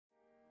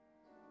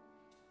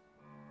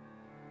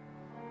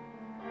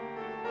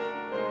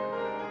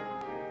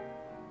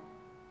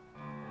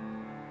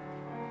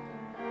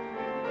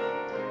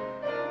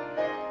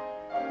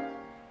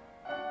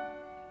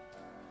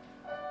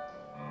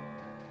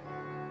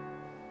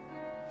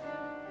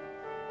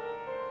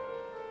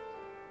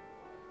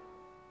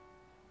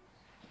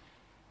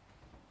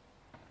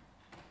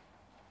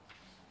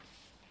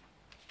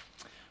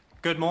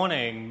Good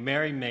morning,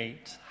 merry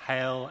meet,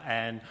 hail,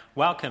 and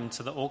welcome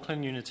to the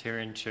Auckland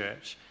Unitarian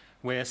Church,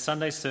 where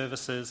Sunday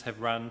services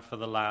have run for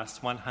the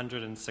last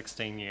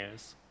 116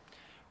 years.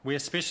 We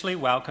especially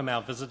welcome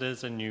our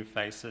visitors and new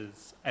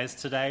faces, as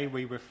today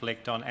we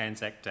reflect on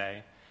Anzac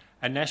Day,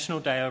 a national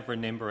day of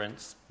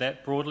remembrance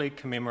that broadly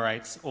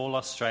commemorates all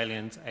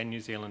Australians and New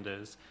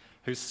Zealanders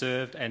who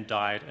served and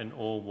died in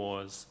all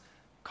wars,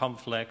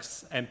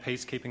 conflicts, and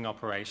peacekeeping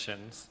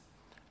operations,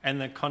 and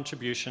the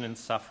contribution and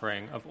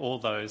suffering of all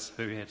those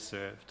who have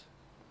served.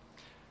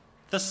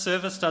 This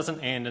service doesn't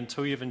end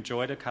until you've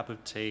enjoyed a cup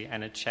of tea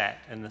and a chat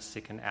in the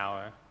second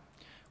hour.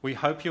 We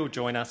hope you'll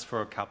join us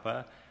for a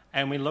cuppa,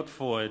 and we look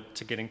forward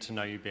to getting to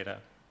know you better.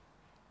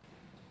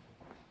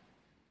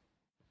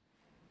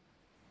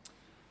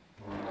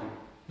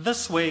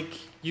 This week,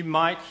 you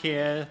might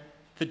hear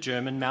the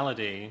German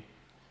melody,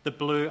 the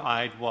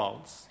Blue-Eyed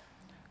Waltz,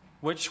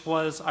 which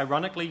was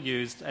ironically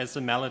used as the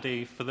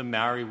melody for the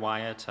Maori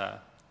waiata,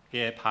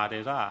 E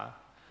Pare Rā,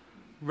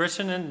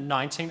 written in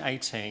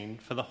 1918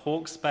 for the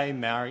Hawke's Bay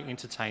Maori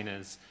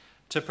entertainers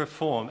to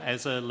perform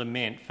as a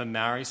lament for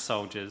Maori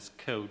soldiers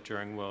killed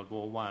during World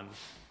War I.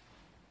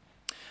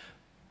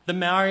 The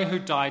Maori who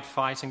died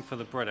fighting for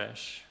the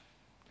British,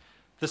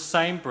 the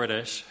same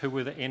British who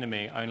were the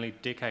enemy only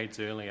decades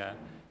earlier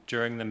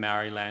during the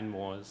Maoriland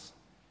Wars.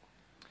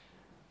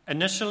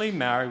 Initially,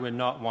 Maori were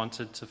not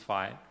wanted to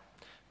fight,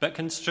 but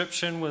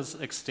conscription was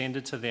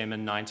extended to them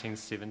in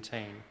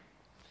 1917.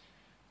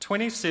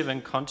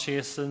 27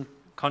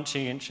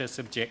 conscientious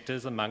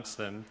objectors amongst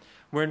them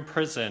were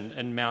imprisoned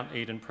in Mount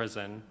Eden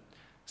prison,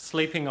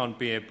 sleeping on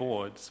bare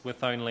boards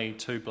with only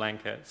 2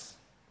 blankets,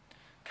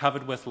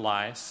 covered with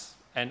lice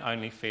and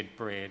only fed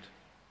bread.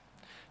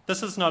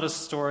 This is not a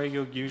story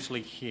you'll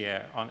usually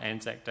hear on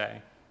Anzac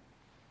Day.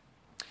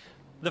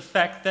 The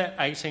fact that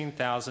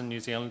 18,000 New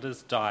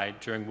Zealanders died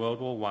during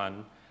World War I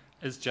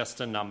is just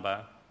a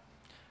number.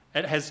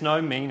 It has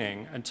no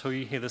meaning until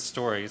you hear the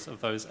stories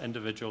of those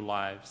individual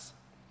lives.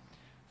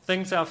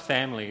 Things our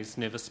families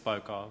never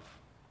spoke of.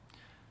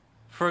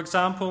 For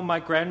example, my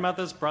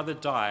grandmother's brother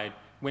died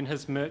when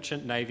his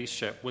merchant navy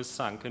ship was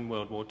sunk in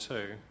World War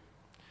II.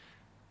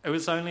 It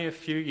was only a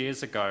few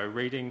years ago,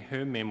 reading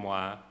her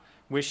memoir,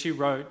 where she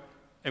wrote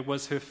it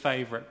was her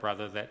favourite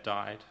brother that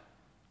died.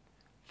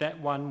 That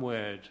one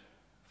word,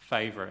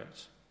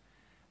 favourite,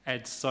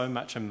 adds so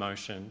much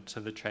emotion to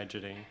the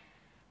tragedy,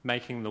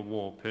 making the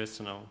war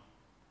personal.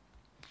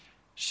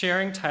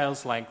 Sharing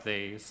tales like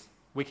these,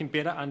 we can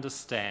better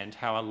understand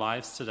how our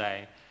lives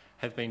today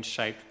have been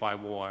shaped by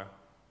war.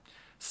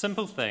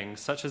 Simple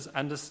things such as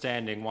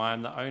understanding why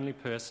I'm the only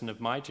person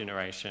of my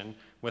generation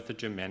with a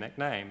Germanic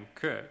name,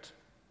 Kurt.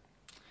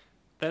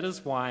 That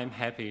is why I'm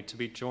happy to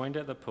be joined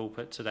at the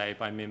pulpit today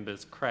by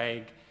members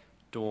Craig,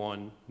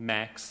 Dawn,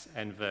 Max,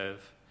 and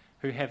Viv,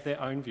 who have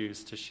their own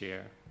views to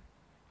share.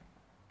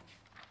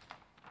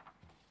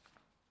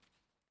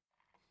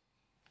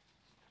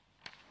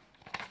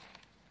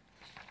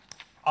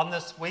 On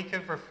this week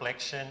of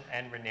reflection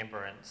and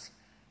remembrance,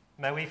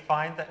 may we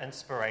find the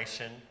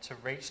inspiration to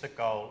reach the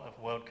goal of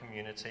world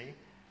community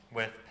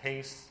with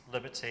peace,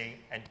 liberty,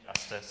 and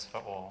justice for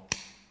all.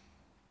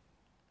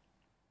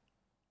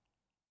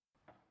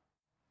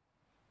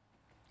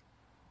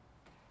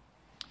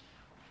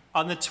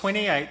 On the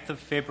 28th of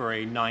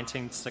February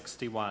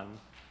 1961,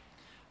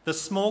 the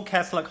small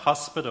Catholic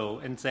hospital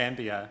in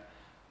Zambia,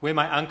 where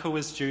my uncle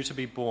was due to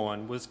be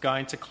born, was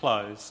going to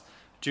close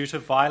due to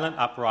violent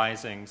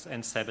uprisings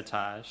and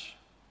sabotage.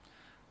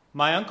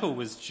 My uncle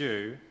was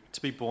due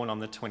to be born on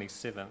the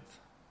 27th.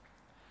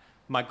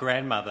 My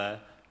grandmother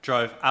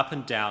drove up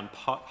and down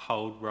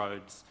potholed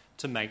roads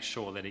to make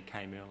sure that he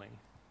came early.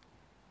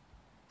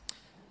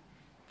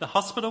 The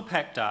hospital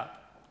packed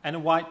up, and a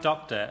white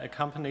doctor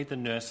accompanied the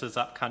nurses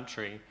up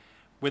country,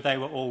 where they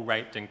were all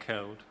raped and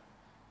killed.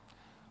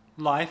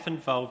 Life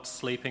involved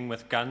sleeping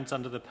with guns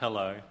under the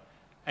pillow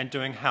and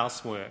doing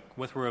housework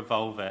with a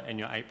revolver in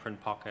your apron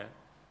pocket.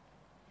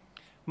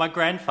 My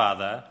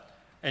grandfather,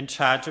 in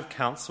charge of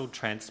council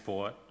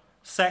transport,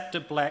 sacked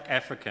a black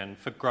African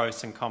for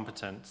gross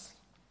incompetence.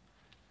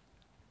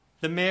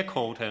 The mayor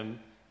called him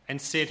and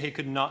said he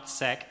could not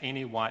sack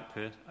any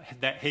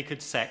that he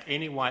could sack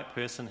any white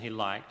person he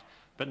liked,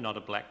 but not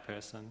a black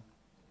person.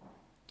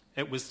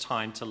 It was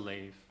time to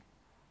leave.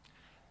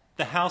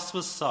 The house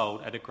was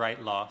sold at a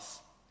great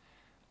loss,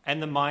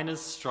 and the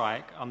miners'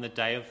 strike on the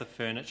day of the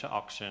furniture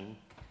auction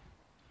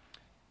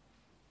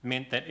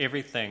meant that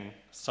everything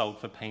sold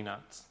for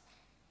peanuts.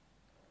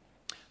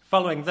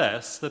 Following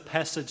this, the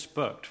passage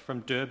booked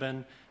from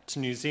Durban to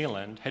New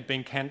Zealand had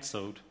been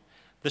cancelled.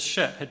 The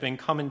ship had been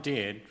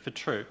commandeered for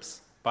troops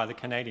by the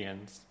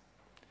Canadians.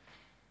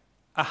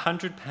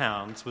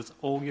 £100 was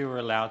all you were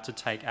allowed to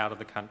take out of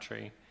the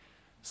country,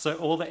 so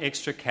all the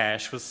extra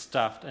cash was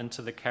stuffed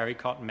into the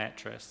carry-cot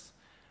mattress,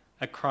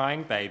 a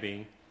crying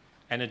baby,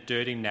 and a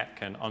dirty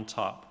napkin on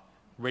top,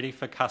 ready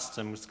for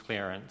customs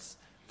clearance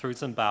through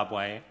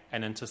Zimbabwe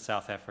and into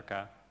South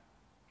Africa.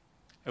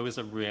 It was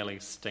a really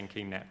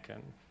stinky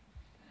napkin.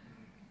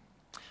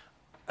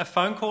 A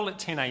phone call at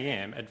 10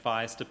 a.m.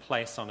 advised a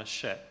place on a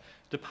ship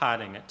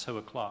departing at 2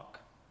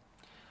 o'clock.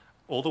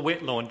 All the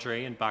wet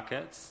laundry and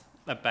buckets,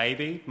 a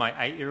baby, my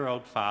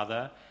 8-year-old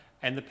father,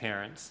 and the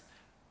parents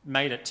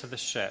made it to the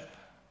ship,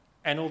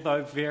 and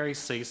although very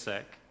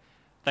seasick,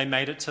 they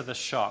made it to the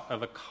shock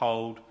of a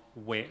cold,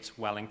 wet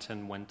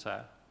Wellington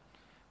winter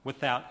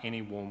without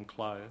any warm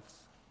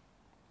clothes.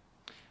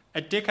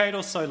 A decade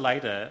or so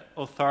later,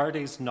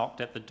 authorities knocked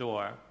at the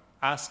door,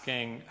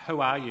 asking, "Who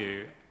are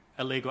you,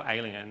 illegal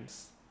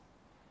aliens?"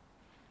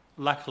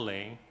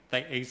 Luckily,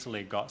 they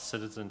easily got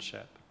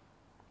citizenship.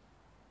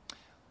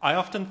 I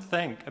often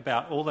think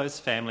about all those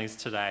families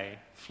today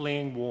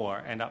fleeing war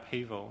and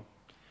upheaval.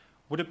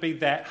 Would it be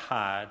that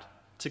hard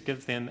to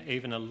give them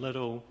even a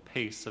little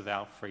piece of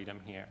our freedom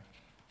here?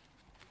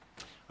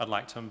 I'd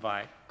like to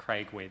invite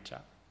Craig Wedge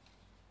up.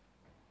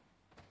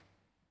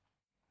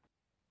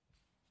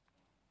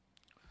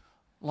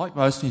 Like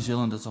most New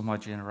Zealanders of my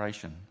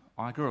generation,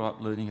 I grew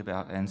up learning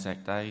about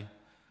Anzac Day,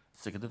 the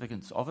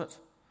significance of it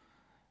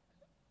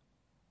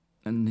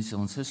in New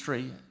Zealand's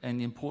history, and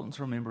the importance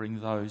of remembering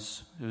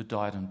those who had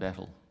died in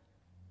battle.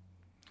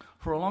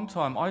 For a long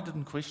time, I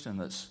didn't question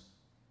this,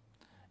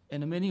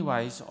 and in many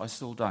ways, I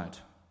still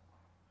don't.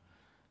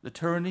 The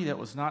tyranny that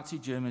was Nazi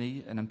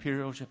Germany and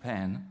Imperial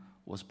Japan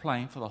was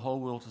plain for the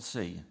whole world to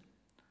see.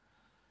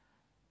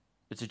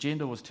 Its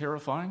agenda was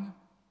terrifying,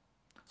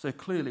 so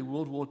clearly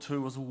World War II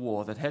was a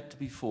war that had to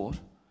be fought,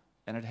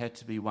 and it had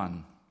to be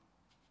won.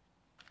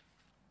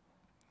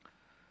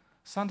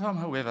 Sometime,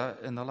 however,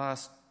 in the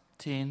last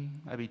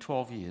 10, maybe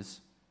 12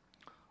 years,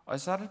 I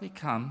started to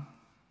become,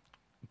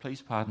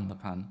 please pardon the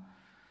pun,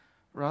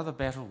 rather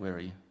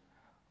battle-weary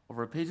of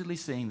repeatedly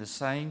seeing the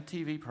same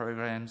TV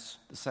programs,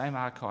 the same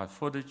archive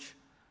footage,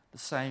 the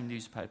same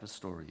newspaper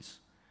stories,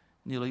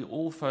 nearly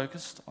all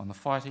focused on the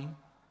fighting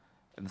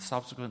and the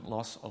subsequent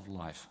loss of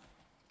life.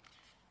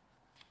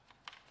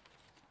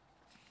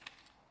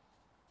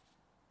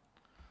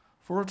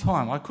 For a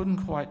time, I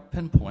couldn't quite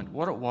pinpoint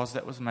what it was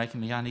that was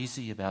making me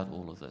uneasy about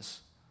all of this.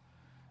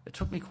 It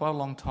took me quite a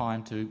long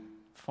time to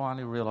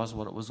finally realise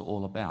what it was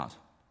all about.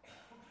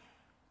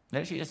 It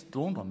actually just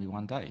dawned on me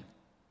one day.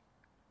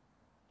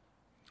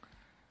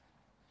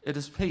 It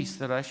is peace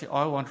that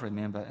I want to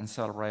remember and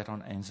celebrate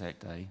on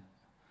Anzac Day,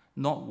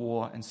 not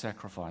war and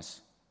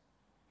sacrifice.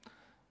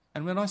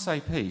 And when I say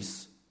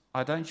peace,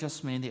 I don't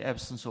just mean the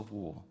absence of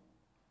war,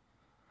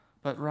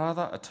 but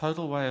rather a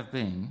total way of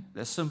being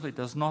that simply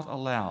does not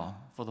allow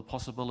for the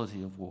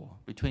possibility of war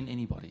between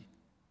anybody.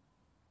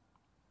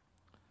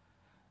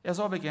 As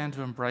I began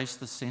to embrace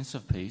the sense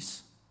of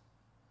peace,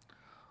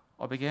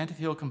 I began to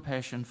feel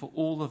compassion for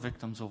all the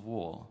victims of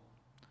war,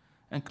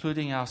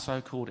 including our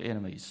so-called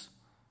enemies,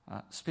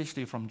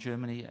 especially from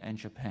Germany and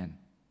Japan.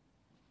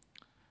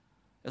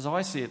 As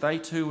I see it, they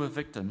too were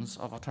victims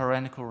of a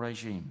tyrannical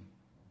regime,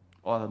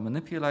 either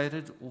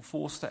manipulated or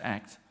forced to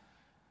act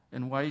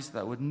in ways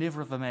they would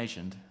never have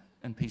imagined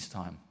in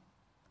peacetime.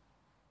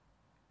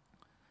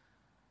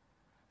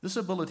 This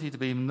ability to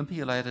be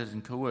manipulated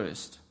and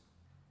coerced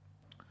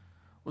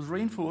was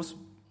reinforced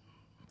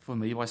for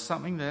me by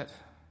something that,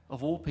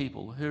 of all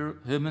people,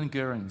 Hermann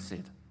Goering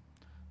said,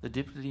 the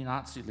deputy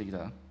Nazi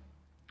leader,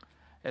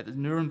 at the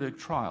Nuremberg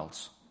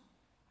trials,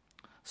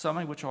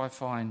 something which I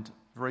find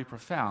very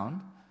profound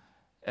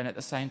and at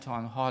the same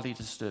time highly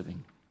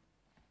disturbing.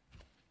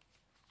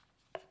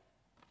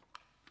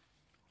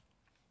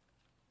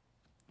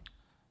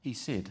 He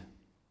said,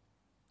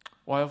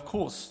 Why, of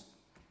course,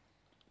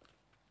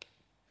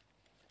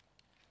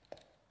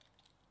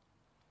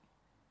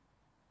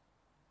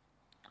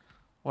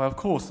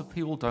 the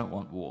people don't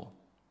want war.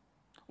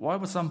 Why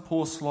would some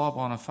poor slob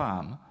on a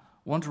farm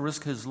want to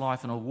risk his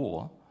life in a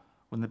war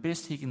when the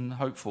best he can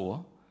hope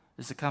for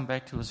is to come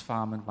back to his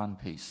farm in one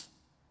piece?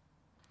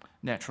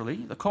 Naturally,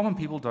 the common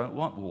people don't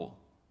want war,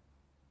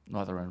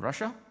 neither in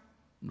Russia,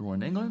 nor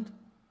in England,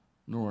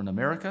 nor in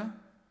America,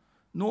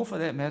 nor for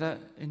that matter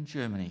in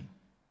Germany.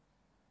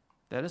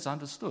 That is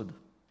understood.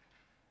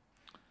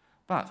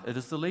 But it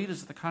is the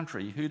leaders of the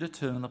country who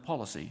determine the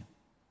policy,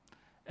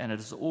 and it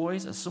is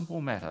always a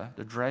simple matter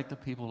to drag the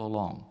people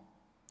along,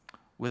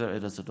 whether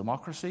it is a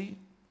democracy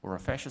or a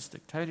fascist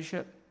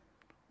dictatorship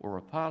or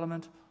a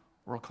parliament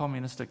or a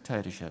communist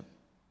dictatorship.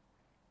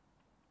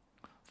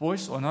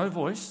 Voice or no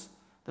voice,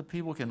 the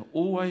people can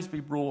always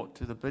be brought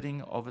to the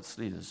bidding of its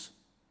leaders.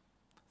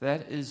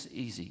 That is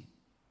easy.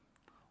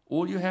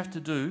 All you have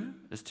to do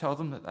is tell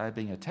them that they are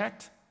being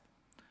attacked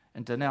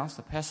and denounce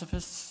the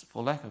pacifists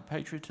for lack of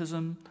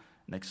patriotism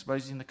and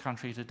exposing the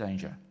country to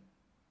danger.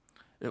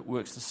 It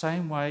works the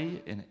same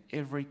way in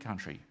every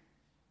country.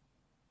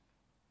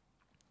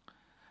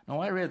 Now,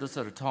 I read this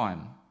at a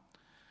time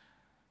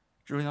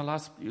during the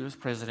last US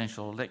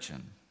presidential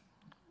election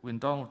when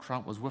Donald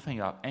Trump was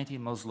whipping up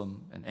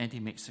anti-Muslim and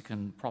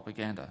anti-Mexican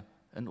propaganda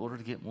in order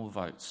to get more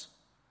votes.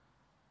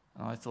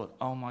 And I thought,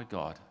 oh my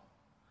God,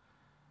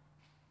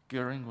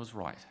 Goering was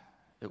right.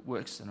 It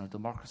works in a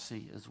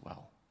democracy as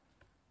well.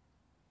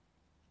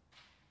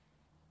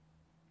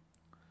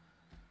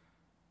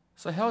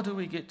 So how do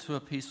we get to a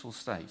peaceful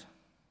state?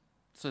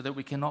 so that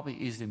we cannot be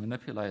easily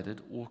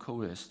manipulated or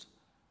coerced.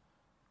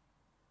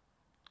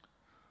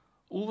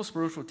 All the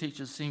spiritual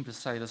teachers seem to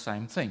say the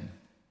same thing,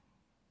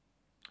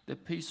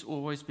 that peace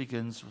always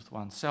begins with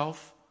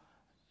oneself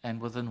and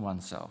within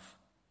oneself.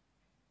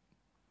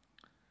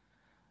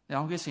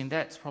 Now, I'm guessing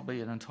that's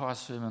probably an entire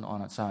sermon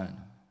on its own,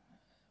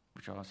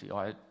 which obviously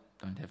I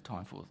don't have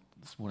time for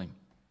this morning.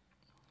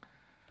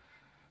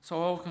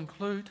 So I'll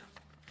conclude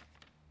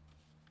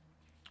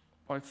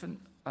by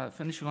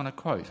finishing on a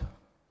quote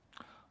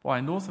by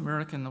a Native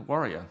American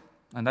warrior,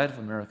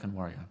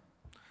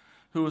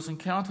 who was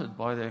encountered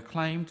by the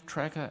acclaimed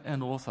tracker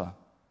and author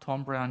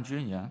Tom Brown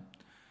Jr.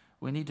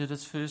 when he did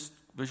his first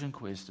vision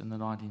quest in the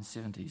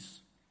 1970s.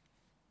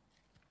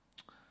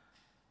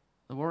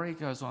 The warrior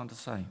goes on to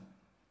say,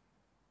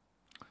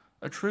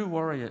 "A true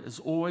warrior is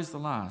always the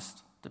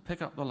last to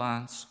pick up the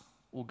lance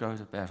or go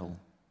to battle.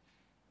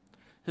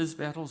 His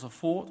battles are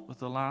fought with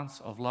the lance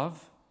of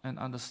love and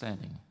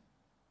understanding.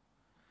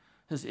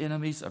 His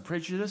enemies are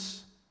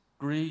prejudice,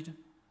 greed,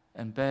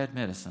 and bad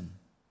medicine.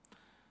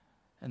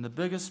 And the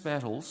biggest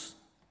battles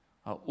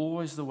are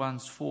always the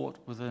ones fought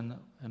within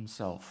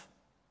himself.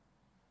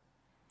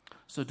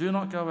 So do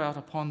not go out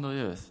upon the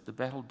earth to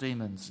battle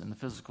demons in the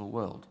physical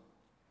world,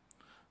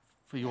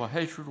 for your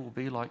hatred will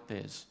be like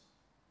theirs.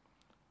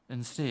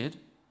 Instead,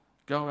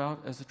 go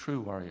out as a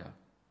true warrior,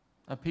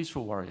 a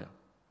peaceful warrior,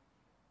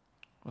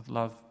 with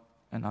love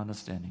and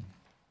understanding."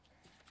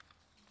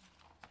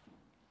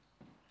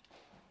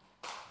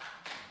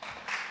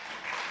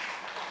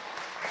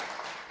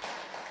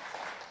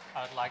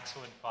 I'd like to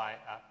invite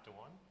up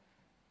Dawn.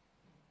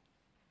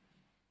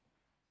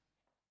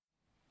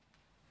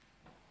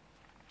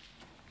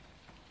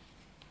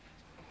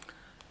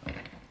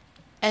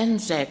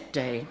 Anzac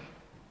Day.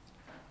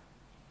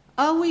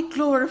 Are we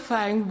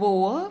glorifying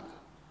war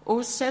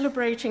or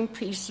celebrating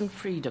peace and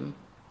freedom?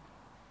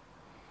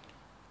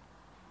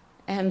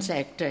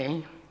 Anzac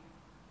Day.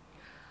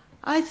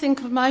 I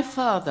think of my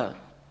father,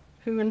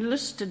 who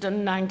enlisted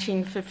in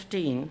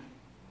 1915,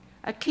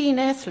 a keen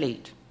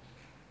athlete,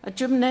 a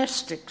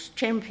gymnastics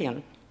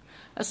champion,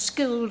 a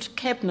skilled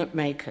cabinet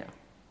maker.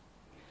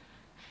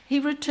 He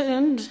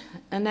returned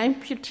an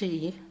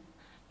amputee,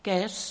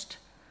 gassed,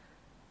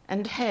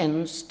 and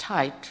hands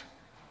tight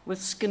with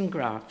skin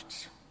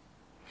grafts.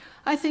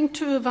 I think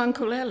too of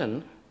Uncle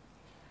Alan,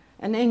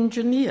 an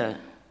engineer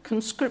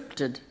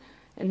conscripted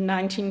in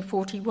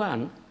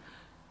 1941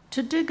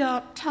 to dig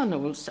out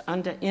tunnels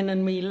under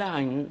enemy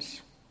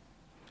lines.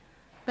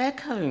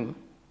 Back home,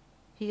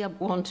 he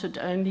wanted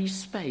only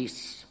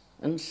space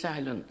and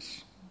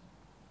silence.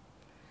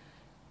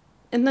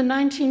 In the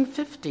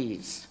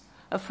 1950s,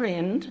 a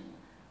friend,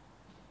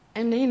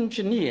 an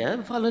engineer,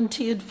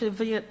 volunteered for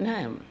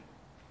Vietnam.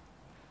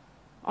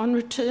 On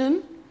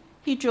return,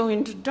 he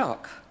joined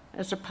DOC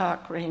as a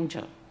park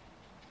ranger.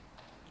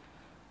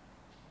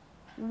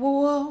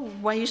 War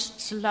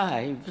wastes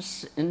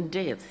lives in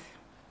death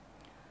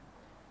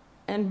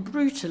and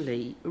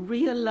brutally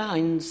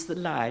realigns the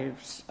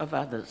lives of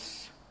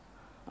others,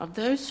 of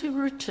those who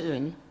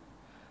return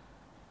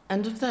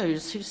and of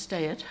those who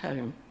stay at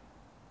home.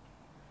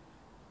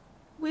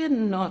 We're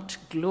not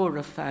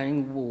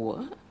glorifying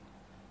war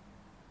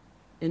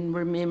in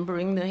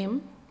remembering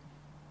them.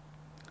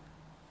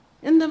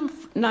 In the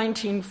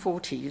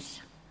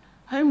 1940s,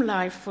 home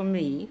life for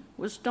me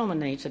was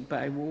dominated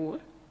by war,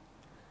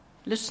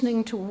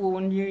 listening to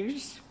war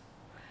news,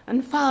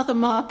 and father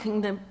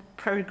marking the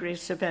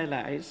progress of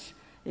allies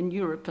in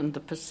Europe and the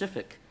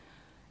Pacific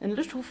in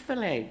little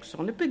flags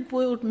on a big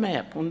world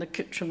map on the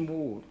kitchen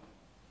wall,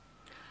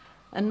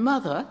 and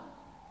mother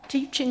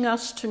teaching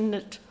us to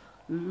knit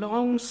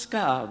long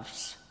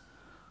scarves,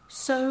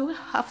 sew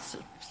huffs,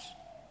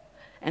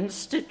 and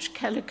stitch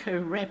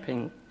calico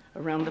wrapping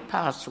around the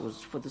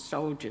parcels for the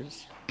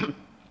soldiers.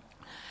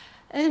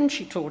 And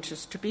she taught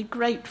us to be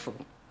grateful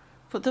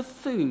for the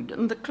food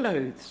and the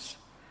clothes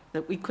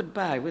that we could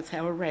buy with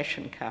our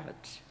ration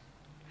cards,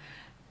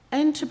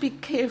 and to be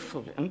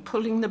careful in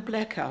pulling the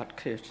blackout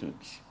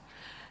curtains,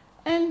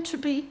 and to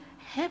be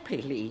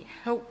happily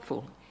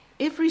helpful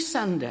every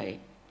Sunday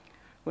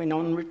when,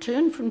 on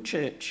return from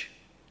church,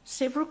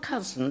 several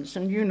cousins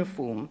in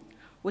uniform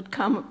would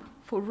come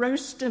for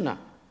roast dinner,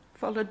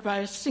 followed by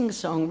a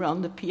sing-song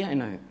round the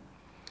piano.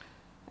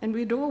 And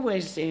we'd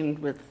always end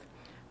with,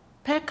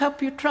 "Pack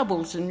up your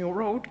troubles in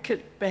your old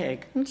kit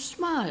bag and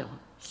smile,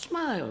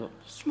 smile,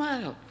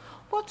 smile.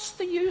 What's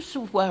the use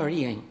of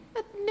worrying?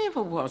 It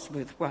never was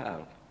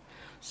worthwhile.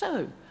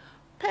 So,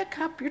 pack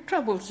up your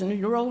troubles in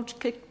your old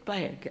kit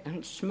bag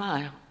and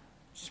smile,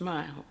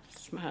 smile,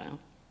 smile."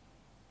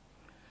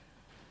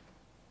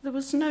 There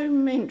was no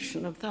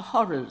mention of the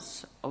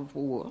horrors of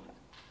war,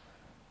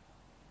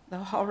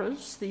 the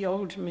horrors the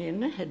old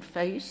men had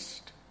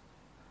faced,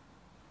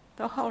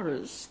 the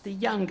horrors the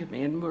younger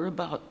men were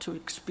about to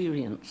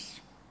experience.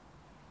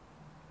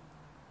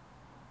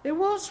 There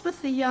was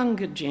with the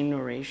younger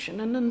generation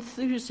an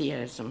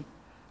enthusiasm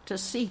to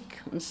seek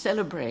and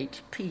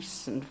celebrate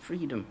peace and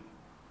freedom.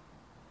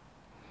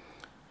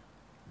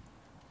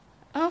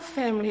 Our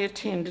family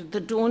attended the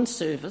dawn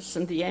service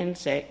and the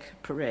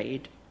Anzac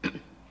parade,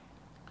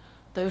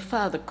 though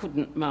Father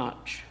couldn't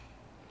march.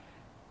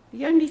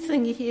 The only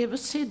thing he ever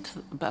said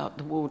about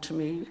the war to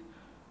me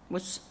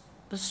was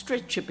the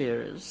stretcher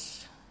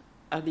bearers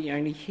are the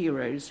only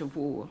heroes of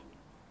war.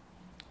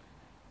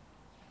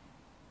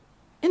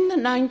 In the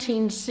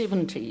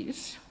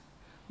 1970s,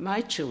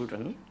 my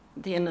children,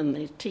 then in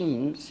their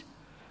teens,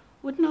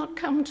 would not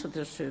come to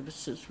the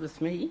services with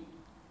me.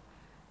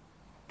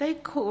 They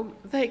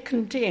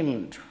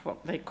condemned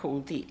what they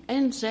called the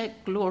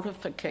Anzac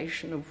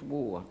glorification of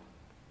war.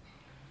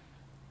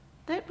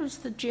 That was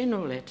the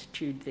general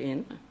attitude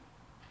then,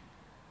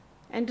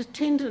 and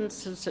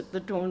attendances at the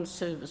dawn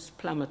service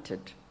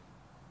plummeted.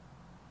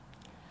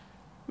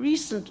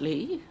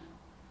 Recently,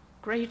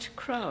 great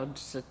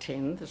crowds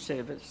attend the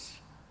service.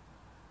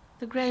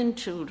 The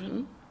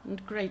grandchildren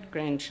and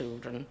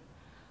great-grandchildren,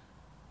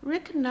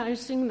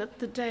 recognising that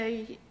the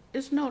day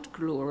is not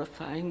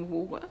glorifying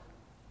war,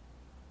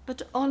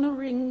 but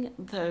honouring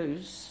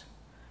those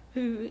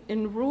who,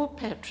 in raw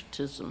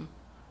patriotism,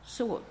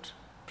 sought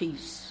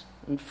peace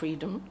and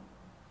freedom.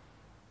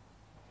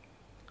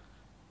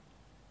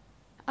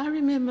 I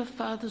remember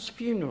Father's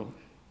funeral,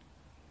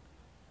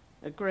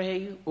 a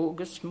grey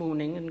August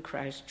morning in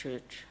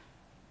Christchurch.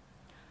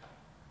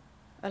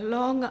 A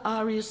long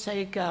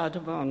RSA Guard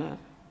of Honour,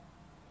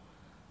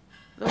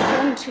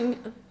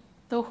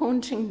 the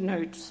haunting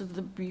notes of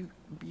the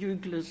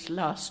bugler's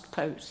last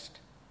post,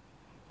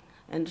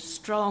 and a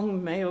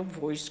strong male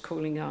voice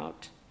calling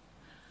out,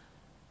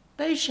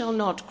 "They shall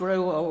not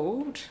grow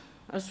old,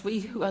 as we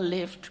who are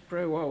left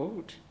grow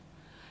old.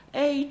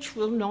 Age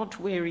will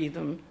not weary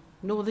them,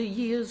 nor the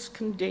years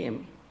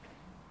condemn.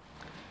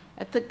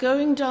 At the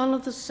going down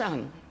of the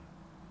sun,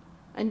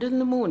 and in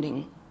the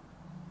morning,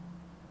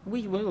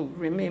 we will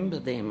remember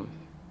them."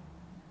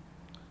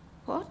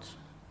 What?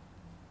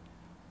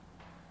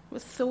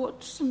 With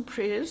thoughts and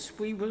prayers,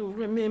 we will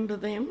remember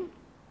them?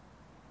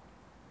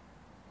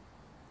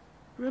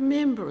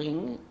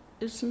 Remembering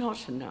is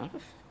not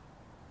enough.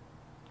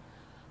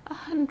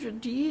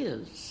 100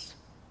 years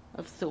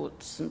of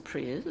thoughts and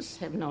prayers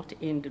have not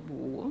ended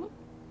war.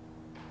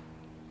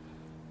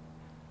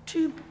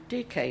 2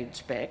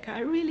 decades back, I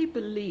really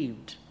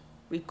believed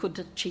we could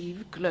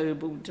achieve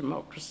global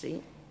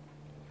democracy.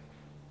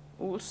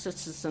 All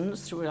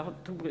citizens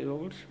throughout the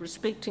world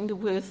respecting the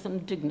worth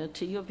and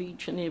dignity of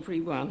each and every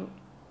one.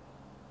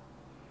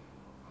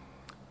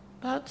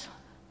 But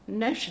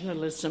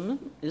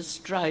nationalism is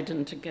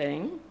strident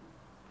again.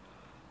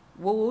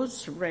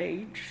 Wars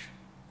rage.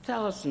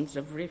 Thousands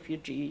of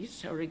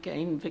refugees are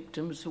again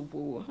victims of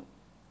war.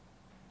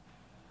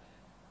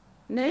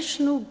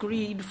 National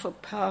greed for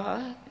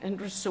power and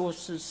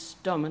resources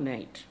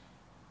dominate.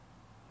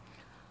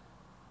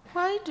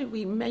 Why do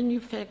we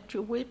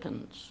manufacture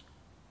weapons?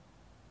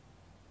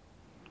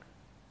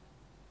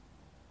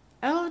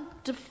 Our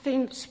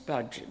defence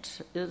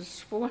budget is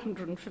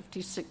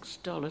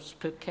 $456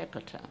 per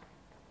capita.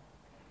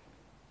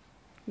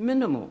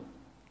 Minimal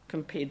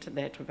compared to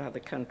that of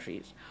other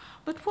countries.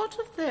 But what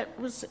if that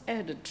was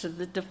added to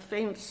the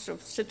defence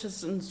of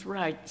citizens'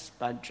 rights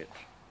budget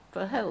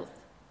for health,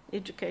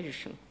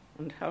 education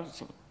and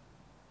housing?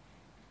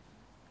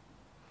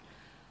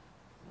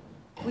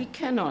 We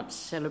cannot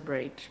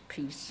celebrate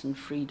peace and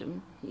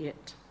freedom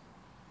yet.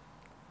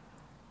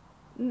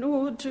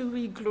 Nor do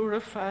we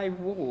glorify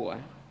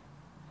war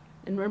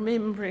in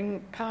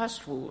remembering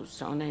past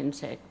wars on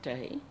Anzac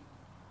Day.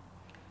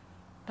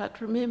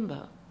 But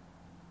remember,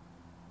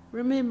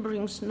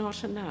 remembering's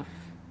not enough.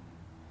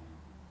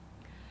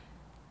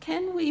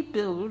 Can we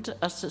build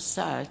a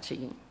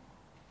society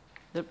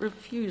that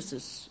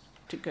refuses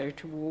to go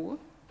to war?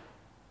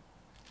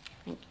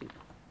 Thank you.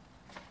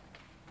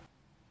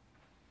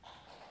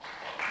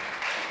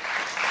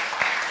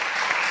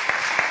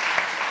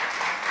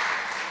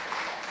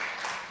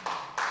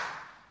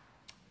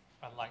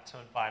 I'd like to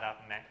invite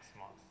up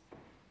Maximus.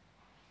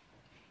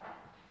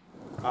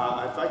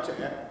 I'd like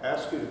to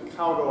ask you to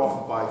count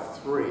off by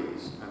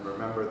threes and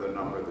remember the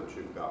number that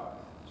you've got.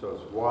 So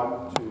it's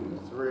 1,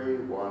 2, 3,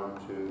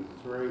 1, 2,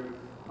 3,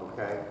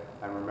 okay?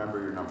 And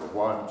remember your number,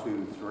 1,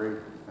 2, 3,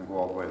 and go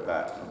all the way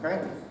back,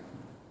 okay?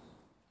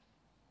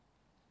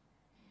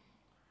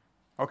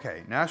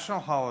 Okay, national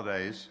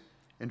holidays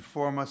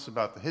inform us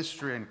about the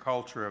history and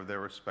culture of their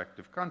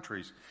respective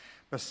countries.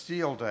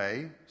 Bastille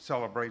Day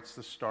celebrates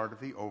the start of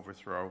the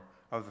overthrow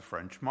of the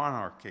French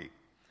monarchy.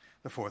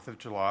 The 4th of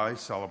July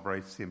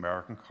celebrates the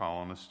American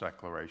colonists'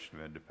 Declaration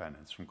of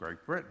Independence from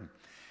Great Britain.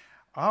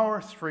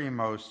 Our 3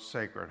 most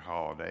sacred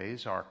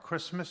holidays are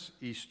Christmas,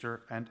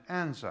 Easter, and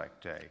Anzac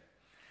Day.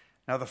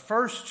 Now, the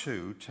first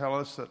 2 tell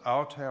us that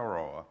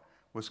Aotearoa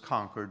was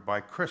conquered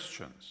by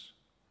Christians.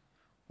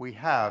 We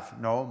have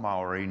no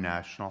Maori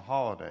national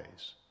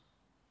holidays.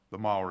 The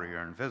Maori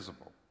are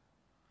invisible.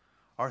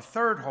 Our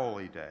 3rd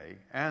holy day,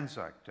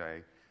 Anzac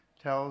Day,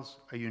 tells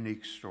a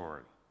unique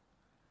story.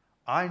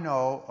 I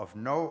know of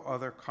no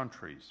other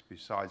countries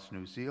besides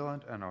New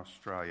Zealand and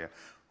Australia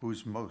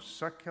whose most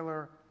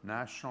secular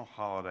national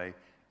holiday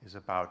is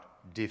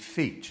about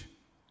defeat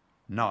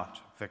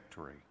not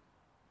victory.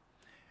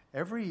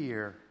 Every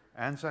year,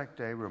 Anzac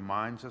Day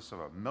reminds us of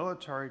a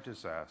military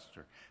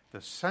disaster,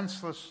 the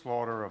senseless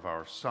slaughter of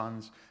our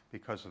sons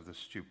because of the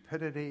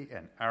stupidity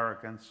and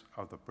arrogance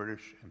of the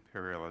British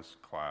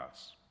imperialist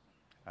class,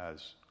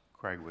 as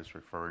Craig was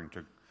referring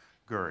to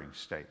Goering's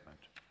statement.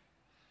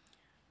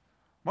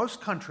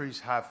 Most countries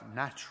have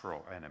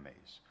natural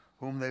enemies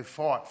whom they've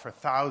fought for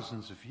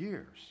thousands of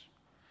years.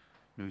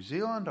 New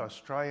Zealand,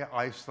 Australia,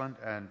 Iceland,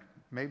 and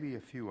maybe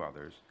a few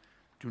others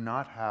do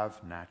not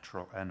have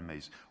natural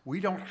enemies.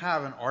 We don't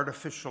have an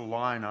artificial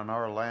line on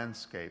our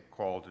landscape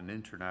called an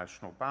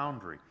international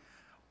boundary.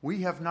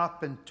 We have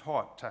not been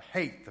taught to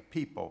hate the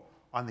people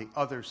on the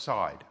other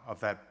side of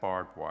that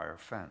barbed wire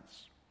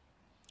fence.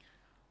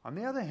 On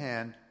the other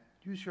hand,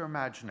 use your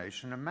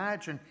imagination.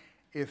 Imagine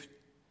if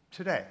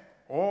today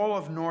all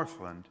of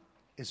Northland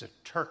is a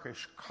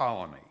Turkish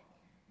colony.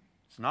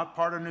 It's not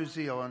part of New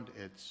Zealand,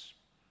 it's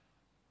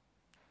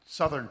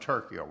southern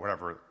Turkey or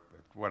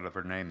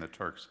whatever name the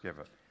Turks give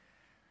it.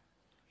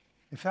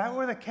 If that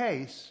were the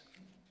case,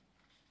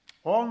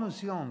 all New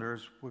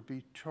Zealanders would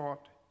be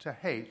taught to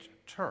hate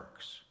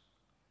Turks.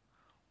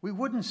 We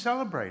wouldn't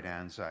celebrate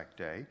Anzac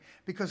Day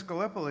because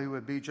Gallipoli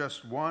would be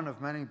just one of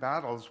many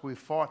battles we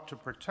fought to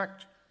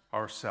protect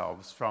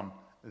ourselves from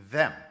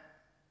them,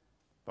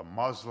 the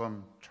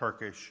Muslim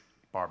Turkish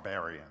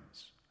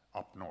barbarians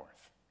up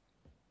north.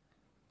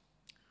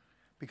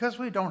 Because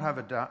we don't have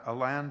a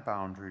land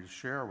boundary to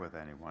share with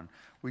anyone,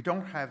 we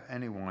don't have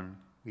anyone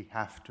we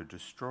have to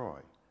destroy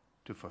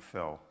to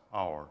fulfill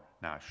our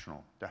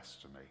national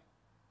destiny.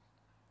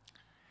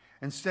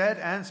 Instead,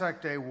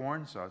 Anzac Day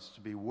warns us to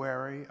be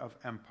wary of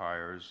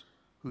empires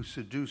who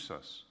seduce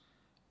us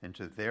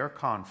into their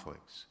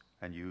conflicts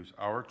and use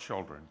our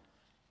children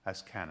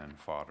as cannon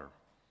fodder.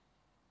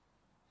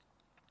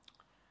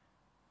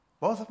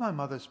 Both of my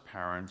mother's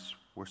parents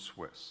were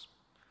Swiss,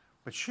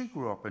 but she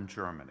grew up in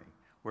Germany,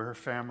 where her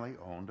family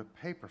owned a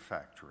paper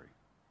factory.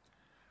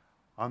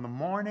 On the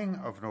morning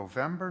of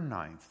November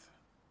 9th,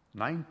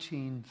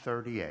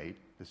 1938,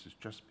 this is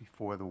just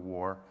before the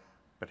war,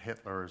 but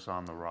Hitler is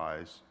on the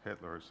rise.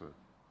 Hitler is a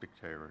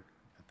dictator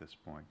at this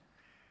point.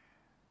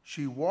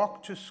 She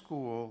walked to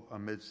school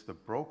amidst the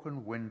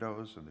broken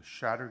windows and the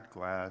shattered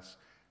glass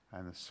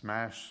and the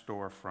smashed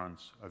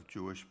storefronts of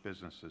Jewish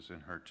businesses in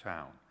her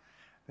town.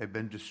 They'd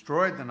been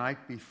destroyed the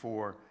night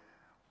before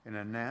in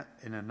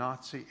a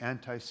Nazi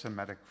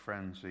anti-Semitic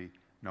frenzy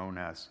known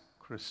as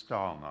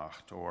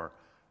Kristallnacht, or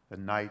the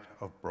Night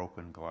of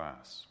Broken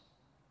Glass.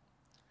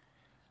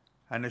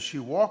 And as she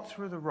walked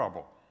through the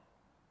rubble,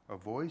 a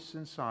voice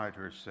inside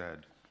her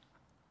said,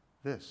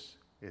 "This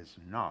is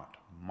not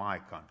my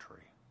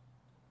country."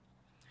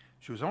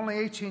 She was only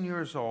 18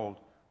 years old,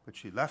 but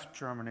she left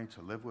Germany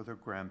to live with her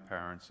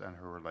grandparents and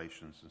her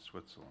relations in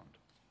Switzerland.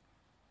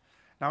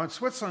 Now, in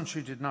Switzerland,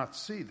 she did not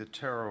see the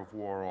terror of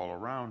war all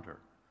around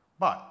her,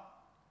 but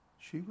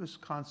she was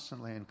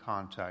constantly in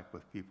contact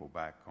with people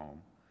back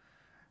home.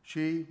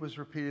 She was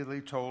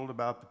repeatedly told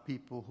about the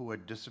people who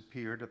had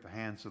disappeared at the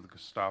hands of the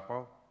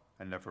Gestapo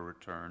and never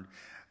returned,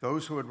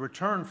 those who had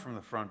returned from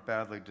the front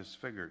badly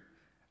disfigured,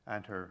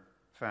 and her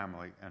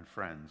family and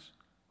friends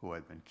who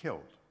had been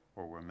killed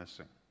or were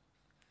missing.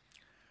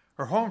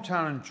 Her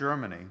hometown in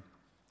Germany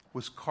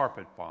was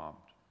carpet-bombed.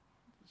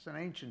 It's an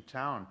ancient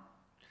town,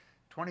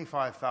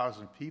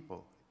 25,000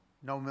 people,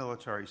 no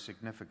military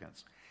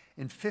significance.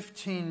 In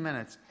 15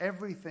 minutes,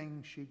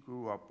 everything she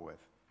grew up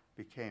with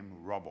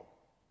became rubble.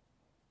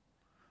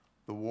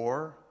 The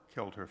war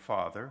killed her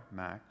father,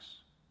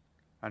 Max,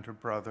 and her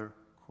brother,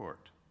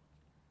 Kurt.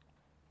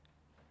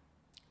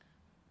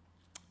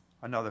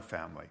 Another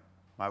family,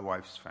 my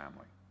wife's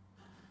family.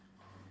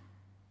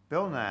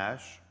 Bill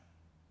Nash,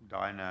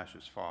 Di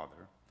Nash's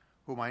father,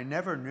 whom I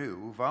never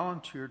knew,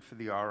 volunteered for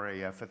the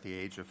RAF at the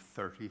age of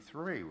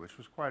 33, which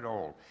was quite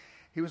old.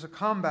 He was a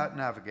combat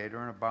navigator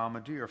and a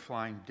bombardier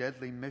flying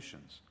deadly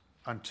missions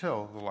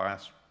until the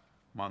last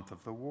month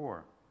of the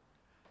war.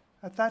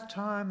 At that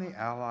time, the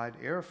Allied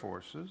air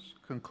forces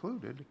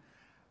concluded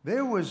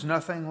there was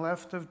nothing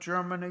left of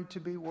Germany to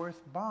be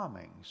worth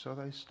bombing, so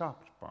they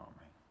stopped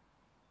bombing.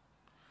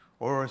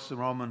 Or as the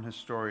Roman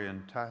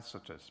historian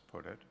Tacitus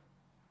put it,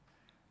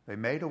 they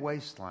made a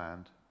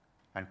wasteland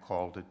and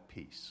called it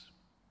peace.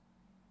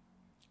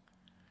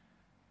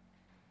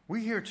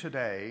 We here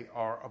today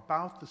are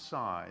about the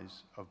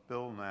size of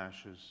Bill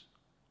Nash's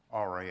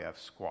RAF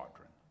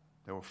squadron.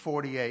 There were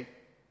 48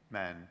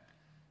 men,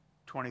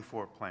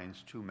 24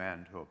 planes, 2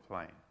 men to a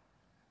plane.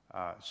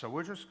 So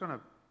we're just going to,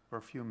 for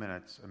a few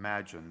minutes,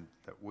 imagine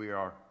that we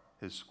are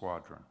his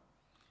squadron.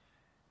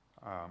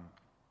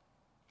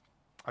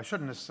 I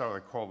shouldn't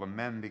necessarily call them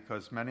men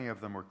because many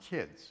of them were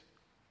kids.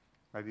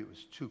 Maybe it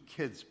was 2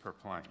 kids per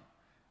plane.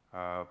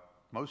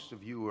 Most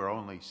of you are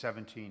only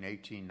 17,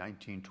 18,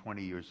 19,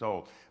 20 years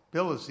old.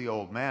 Bill is the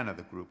old man of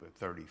the group at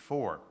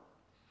 34.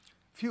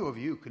 Few of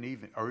you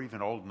are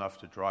even old enough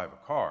to drive a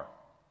car.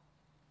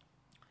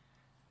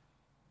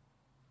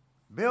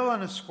 Bill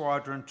and his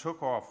squadron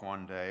took off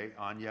one day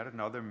on yet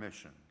another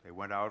mission. They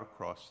went out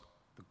across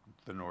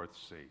the North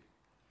Sea.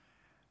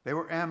 They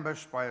were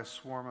ambushed by a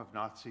swarm of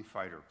Nazi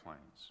fighter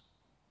planes.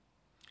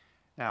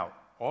 Now,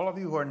 all of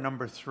you who are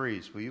number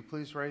 3s, will you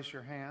please raise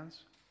your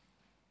hands?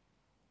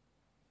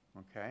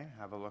 Okay,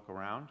 have a look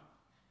around.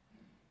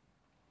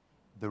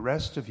 The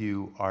rest of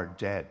you are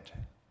dead.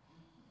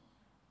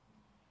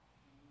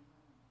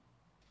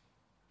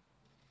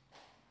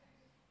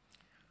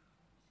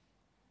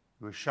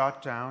 You were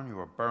shot down, you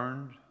were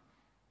burned,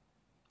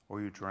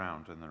 or you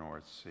drowned in the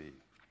North Sea,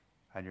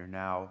 and you're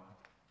now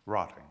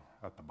rotting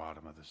at the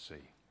bottom of the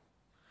sea.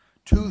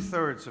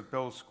 2/3 of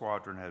Bill's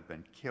squadron had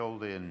been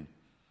killed in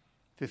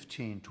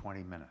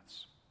 15-20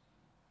 minutes.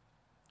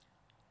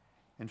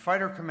 In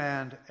fighter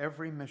command,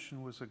 every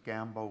mission was a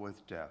gamble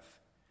with death,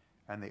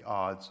 and the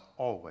odds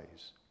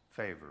always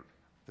favored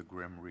the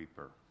Grim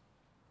Reaper.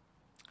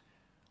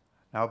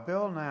 Now,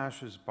 Bill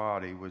Nash's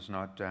body was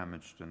not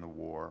damaged in the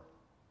war,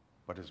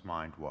 but his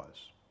mind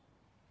was.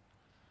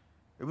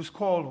 It was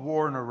called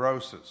war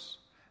neurosis.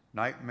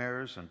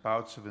 Nightmares and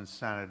bouts of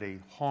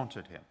insanity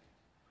haunted him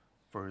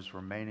for his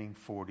remaining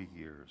 40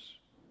 years.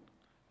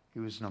 He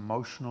was an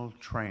emotional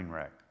train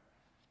wreck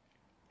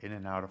in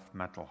and out of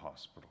mental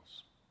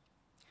hospitals.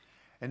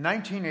 In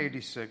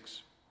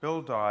 1986,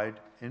 Bill died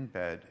in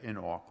bed in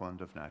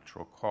Auckland of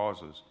natural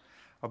causes.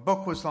 A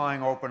book was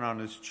lying open on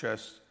his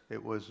chest.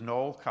 It was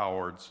Noel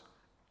Coward's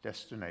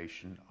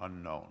Destination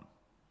Unknown.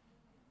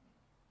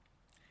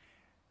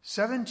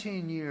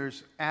 17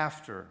 years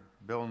after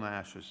Bill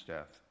Nash's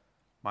death,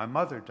 my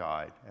mother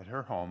died at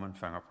her home in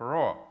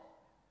Whangaparoa.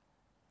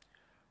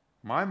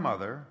 My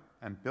mother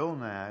and Bill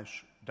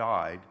Nash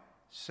died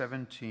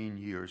 17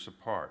 years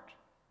apart,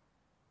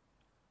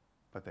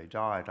 but they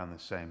died on the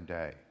same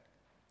day,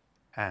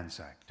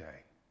 Anzac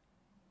Day.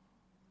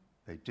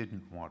 They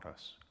didn't want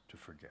us to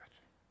forget.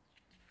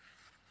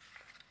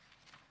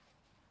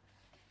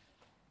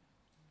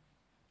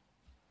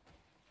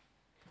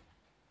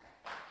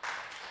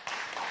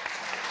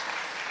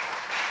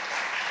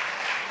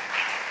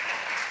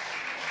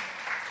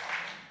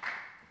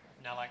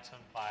 Now I'd like to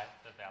invite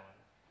the Valen.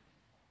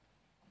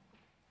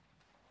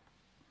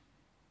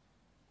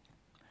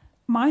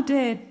 My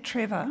dad,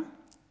 Trevor,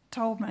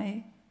 told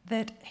me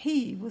that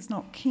he was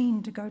not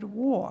keen to go to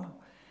war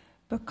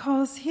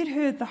because he'd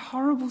heard the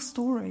horrible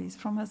stories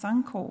from his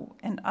uncle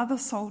and other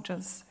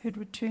soldiers who'd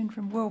returned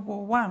from World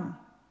War I.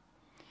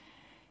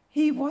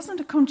 He wasn't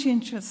a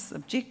conscientious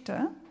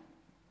objector,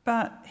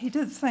 but he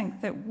did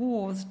think that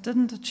wars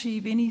didn't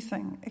achieve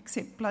anything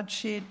except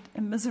bloodshed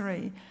and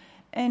misery,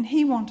 and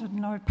he wanted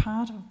no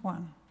part of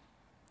one.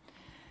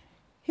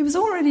 He was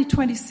already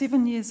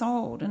 27 years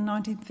old in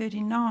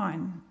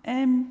 1939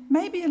 and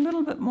maybe a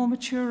little bit more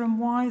mature and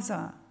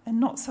wiser and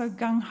not so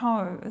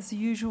gung-ho as the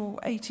usual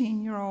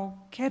 18-year-old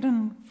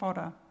cabin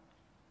fodder.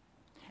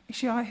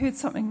 Actually, I heard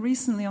something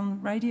recently on the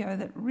radio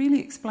that really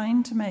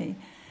explained to me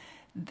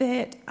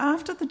that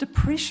after the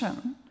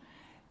Depression,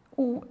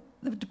 or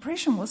the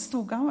Depression was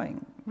still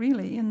going,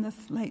 really, in the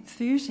late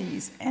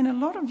 30s, and a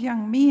lot of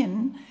young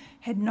men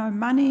had no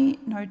money,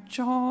 no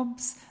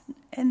jobs,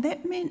 and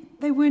that meant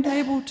they weren't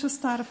able to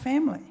start a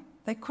family.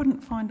 They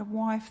couldn't find a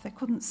wife, they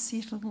couldn't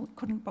settle,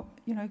 couldn't,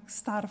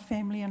 start a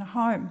family and a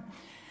home.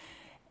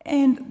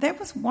 And that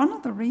was one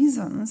of the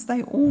reasons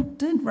they all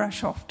did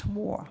rush off to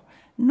war.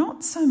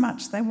 Not so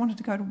much they wanted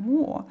to go to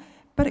war,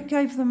 but it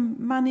gave them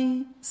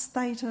money,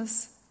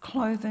 status,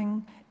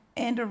 clothing,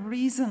 and a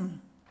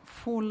reason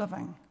for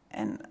living.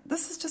 And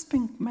this has just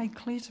been made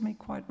clear to me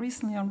quite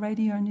recently on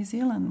Radio New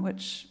Zealand,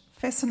 which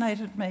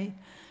fascinated me.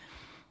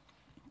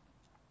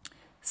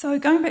 So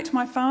going back to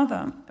my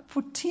father,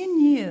 for 10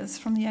 years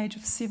from the age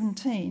of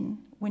 17,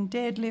 when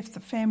Dad left the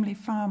family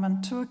farm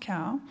in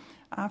Tuakau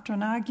after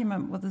an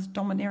argument with his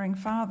domineering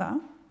father,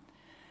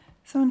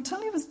 so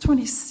until he was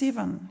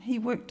 27, he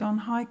worked on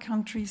high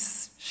country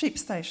sheep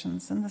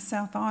stations in the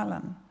South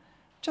Island.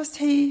 Just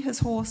he, his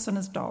horse and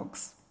his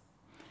dogs.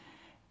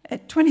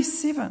 At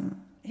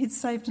 27, he'd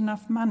saved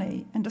enough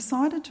money and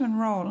decided to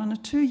enrol in a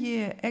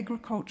 2-year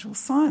agricultural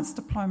science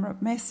diploma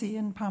at Massey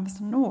in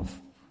Palmerston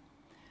North.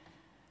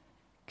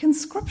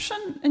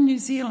 Conscription in New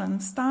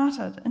Zealand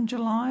started in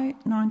July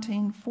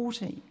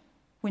 1940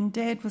 when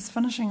Dad was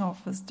finishing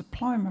off his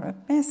diploma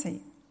at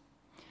Massey.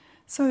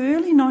 So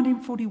early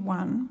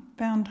 1941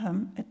 found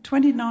him at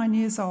 29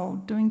 years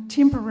old doing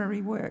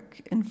temporary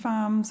work in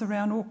farms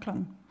around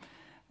Auckland,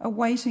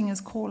 awaiting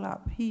his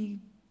call-up. He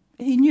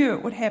knew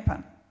it would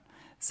happen.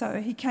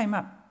 So he came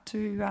up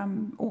to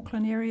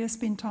Auckland area,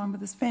 spend time with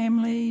his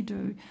family,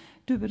 do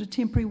a bit of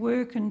temporary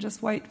work and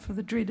just wait for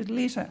the dreaded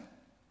letter.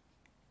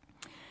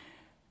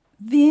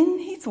 Then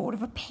he thought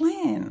of a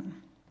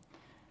plan.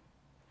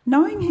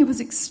 Knowing he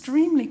was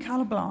extremely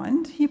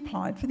colourblind, he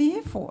applied for the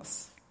Air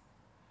Force.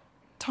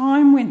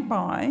 Time went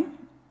by,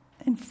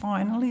 and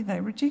finally they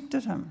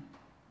rejected him.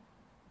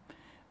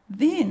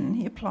 Then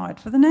he applied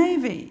for the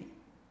Navy,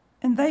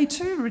 and they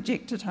too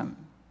rejected him.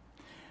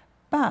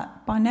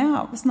 But by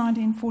now it was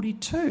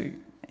 1942,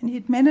 and he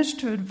had managed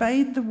to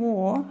evade the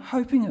war,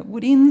 hoping it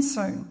would end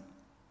soon.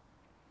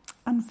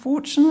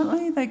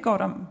 Unfortunately, they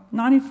got him.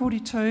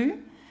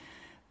 1942,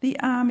 the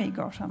army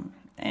got him,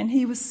 and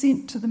he was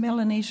sent to the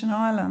Melanesian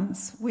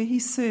Islands, where he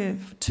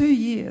served for 2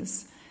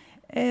 years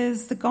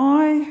as the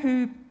guy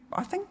who,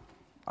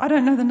 I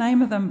don't know the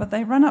name of them, but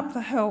they run up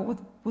the hill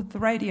with the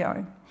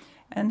radio.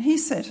 And he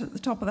sat at the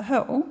top of the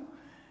hill,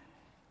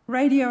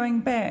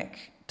 radioing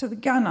back to the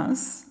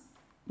gunners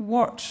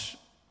what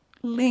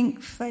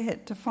length they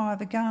had to fire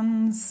the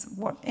guns,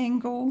 what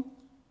angle.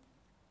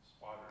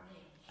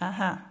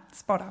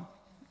 Spotter.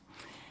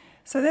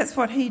 So that's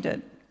what he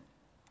did.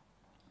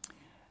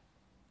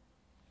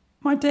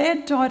 My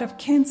dad died of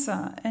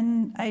cancer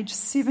in age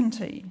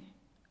 70,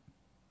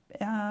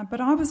 but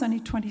I was only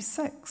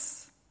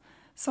 26.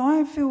 So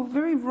I feel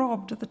very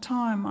robbed of the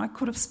time I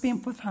could have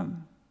spent with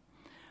him.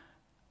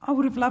 I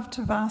would have loved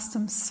to have asked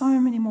him so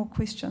many more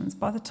questions.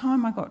 By the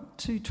time I got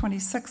to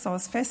 26, I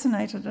was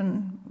fascinated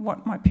in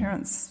what my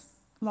parents'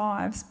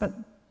 lives, but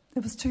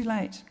it was too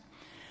late.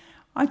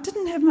 I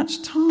didn't have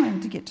much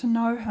time to get to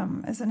know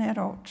him as an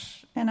adult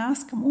and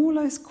ask him all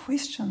those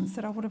questions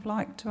that I would have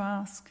liked to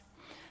ask.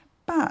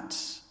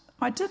 But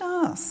I did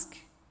ask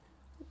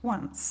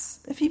once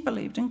if he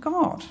believed in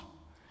God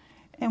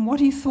and what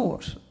he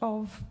thought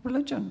of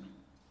religion.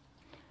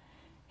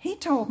 He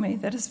told me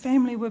that his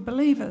family were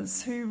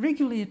believers who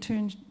regularly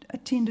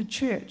attended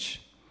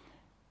church,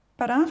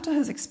 but after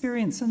his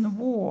experience in the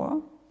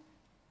war,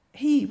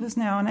 he was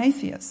now an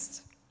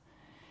atheist.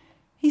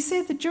 He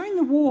said that during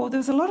the war there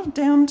was a lot of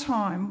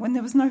downtime when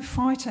there was no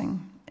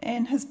fighting,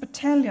 and his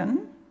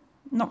battalion,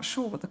 not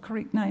sure what the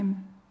correct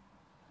name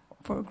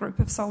for a group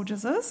of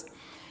soldiers is,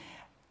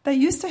 they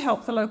used to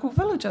help the local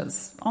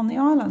villagers on the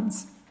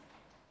islands.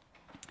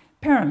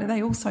 Apparently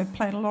they also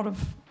played a lot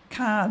of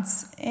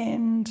cards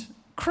and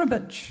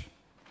cribbage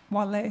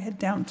while they had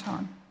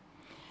downtime.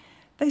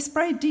 They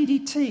sprayed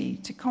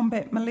DDT to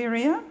combat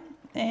malaria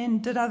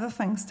and did other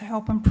things to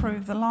help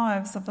improve the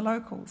lives of the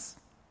locals.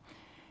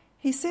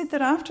 He said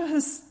that after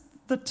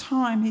the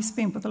time he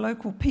spent with the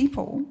local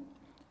people,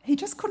 he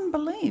just couldn't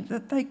believe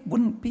that they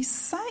wouldn't be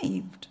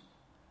saved,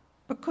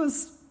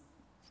 because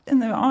in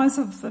the eyes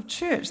of the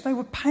church they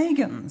were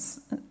pagans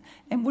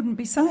and wouldn't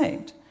be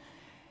saved.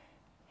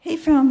 He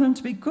found them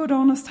to be good,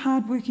 honest,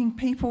 hard-working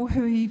people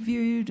who he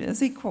viewed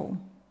as equal.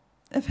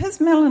 If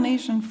his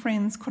Melanesian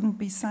friends couldn't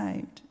be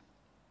saved,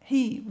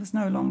 he was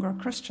no longer a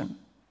Christian.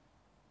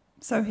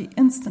 So he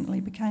instantly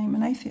became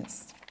an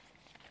atheist.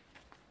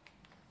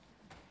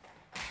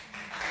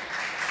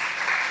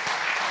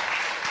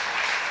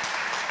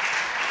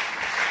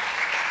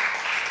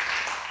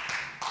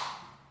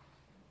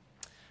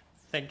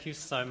 Thank you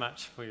so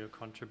much for your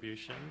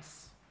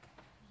contributions.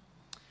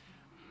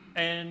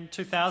 In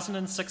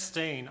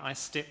 2016, I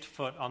stepped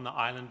foot on the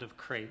island of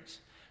Crete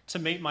to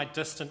meet my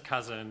distant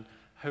cousin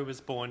who was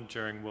born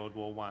during World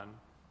War I.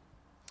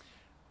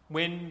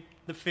 When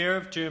the fear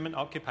of German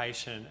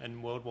occupation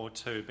in World War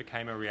II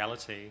became a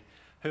reality,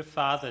 her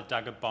father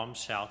dug a bomb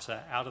shelter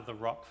out of the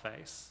rock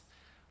face,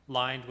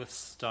 lined with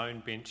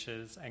stone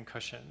benches and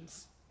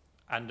cushions,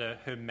 under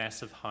her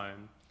massive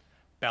home,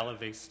 Bella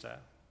Vista.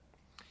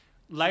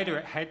 Later,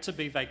 it had to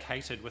be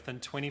vacated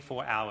within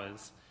 24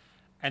 hours,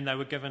 and they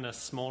were given a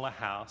smaller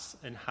house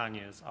in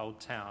Hanya's old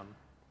town.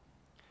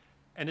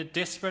 In a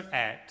desperate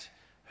act,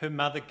 her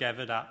mother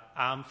gathered up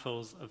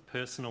armfuls of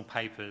personal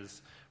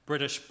papers,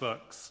 British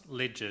books,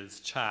 ledgers,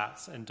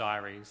 charts, and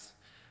diaries,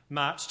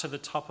 marched to the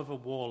top of a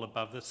wall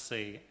above the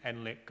sea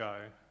and let go.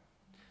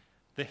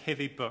 The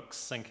heavy books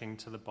sinking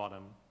to the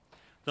bottom,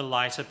 the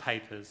lighter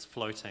papers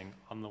floating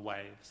on the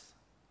waves.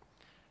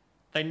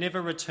 They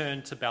never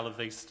returned to Bella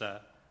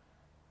Vista.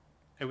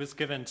 It was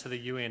given to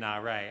the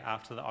UNRA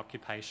after the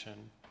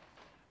occupation.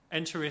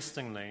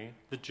 Interestingly,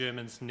 the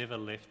Germans never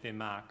left their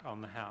mark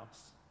on the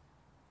house.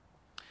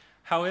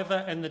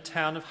 However, in the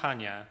town of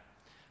Hanya,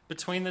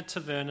 between the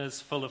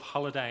tavernas full of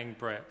holidaying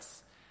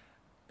Brits,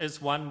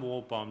 is one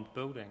war-bombed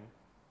building.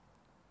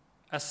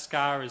 A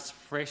scar as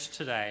fresh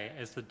today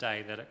as the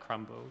day that it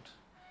crumbled.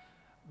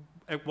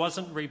 It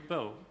wasn't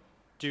rebuilt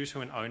due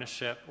to an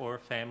ownership or a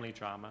family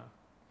drama.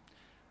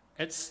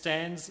 It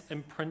stands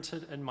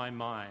imprinted in my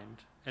mind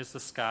as the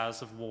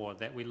scars of war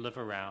that we live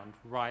around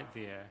right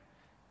there,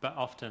 but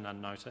often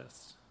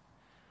unnoticed.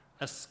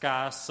 A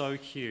scar so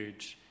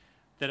huge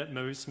that it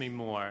moves me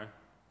more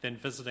than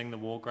visiting the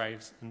war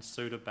graves in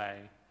Suda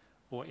Bay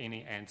or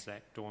any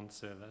Anzac dawn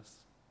service.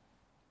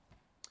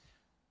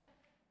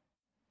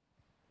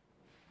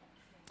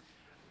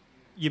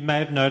 You may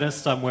have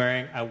noticed I'm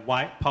wearing a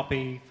white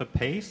poppy for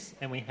peace,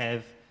 and we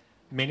have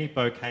many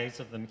bouquets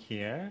of them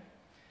here.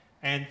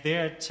 And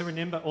they're to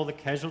remember all the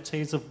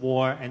casualties of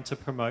war and to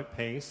promote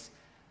peace.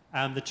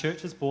 The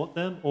church has bought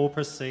them. All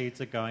proceeds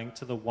are going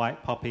to the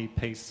White Poppy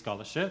Peace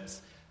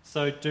Scholarships.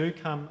 So do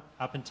come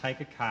up and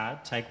take a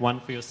card. Take one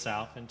for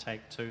yourself and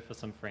take two for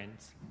some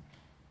friends.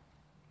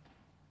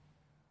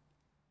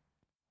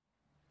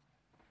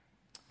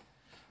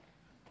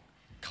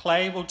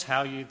 Clay will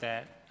tell you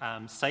that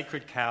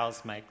sacred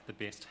cows make the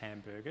best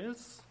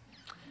hamburgers.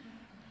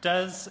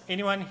 Does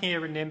anyone here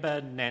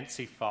remember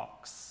Nancy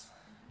Fox?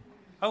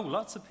 Oh,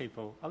 lots of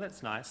people. Oh,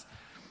 that's nice.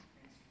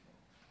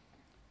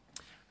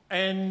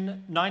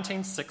 In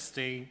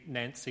 1960,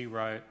 Nancy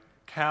wrote,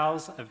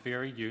 "Cows are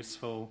very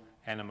useful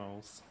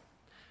animals.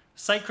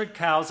 Sacred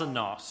cows are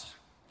not.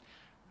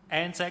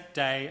 Anzac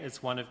Day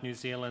is one of New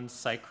Zealand's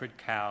sacred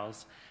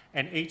cows,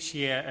 and each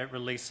year it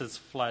releases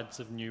floods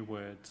of new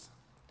words.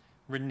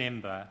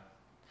 Remember,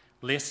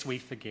 lest we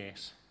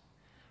forget.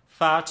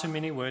 Far too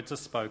many words are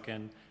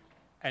spoken,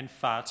 and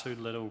far too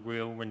little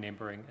real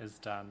remembering is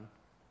done."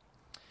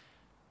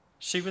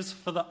 She was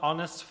for the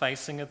honest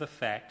facing of the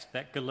fact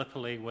that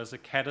Gallipoli was a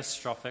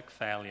catastrophic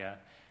failure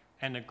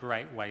and a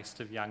great waste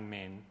of young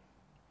men.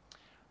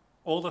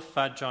 All the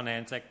fudge on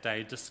Anzac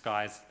Day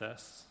disguised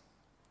this.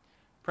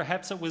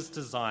 Perhaps it was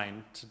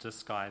designed to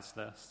disguise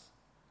this.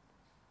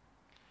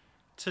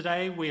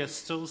 Today we are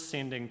still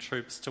sending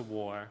troops to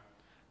war,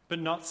 but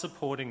not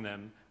supporting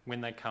them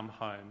when they come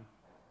home.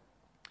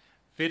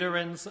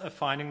 Veterans are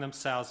finding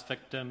themselves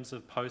victims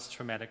of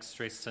post-traumatic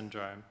stress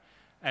syndrome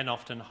and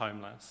often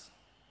homeless.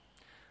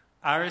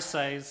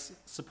 RSAs,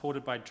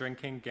 supported by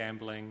drinking,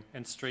 gambling,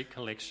 and street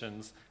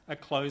collections, are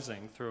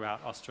closing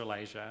throughout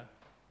Australasia.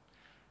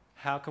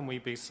 How can we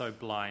be so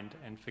blind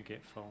and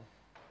forgetful?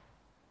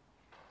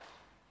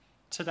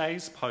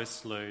 Today's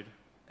postlude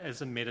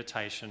is a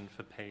meditation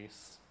for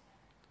peace.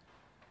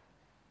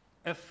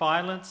 If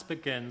violence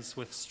begins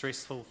with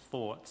stressful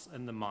thoughts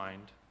in the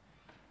mind,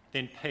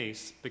 then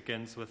peace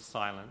begins with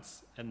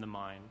silence in the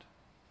mind.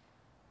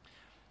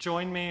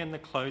 Join me in the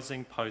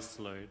closing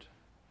postlude,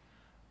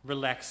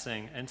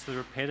 relaxing into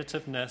the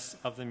repetitiveness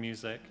of the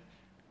music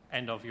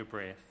and of your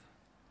breath.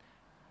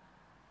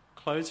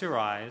 Close your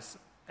eyes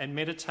and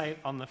meditate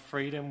on the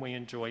freedom we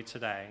enjoy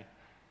today,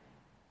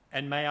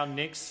 and may our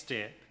next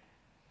step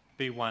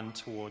be one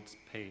towards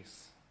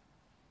peace.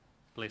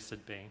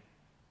 Blessed be.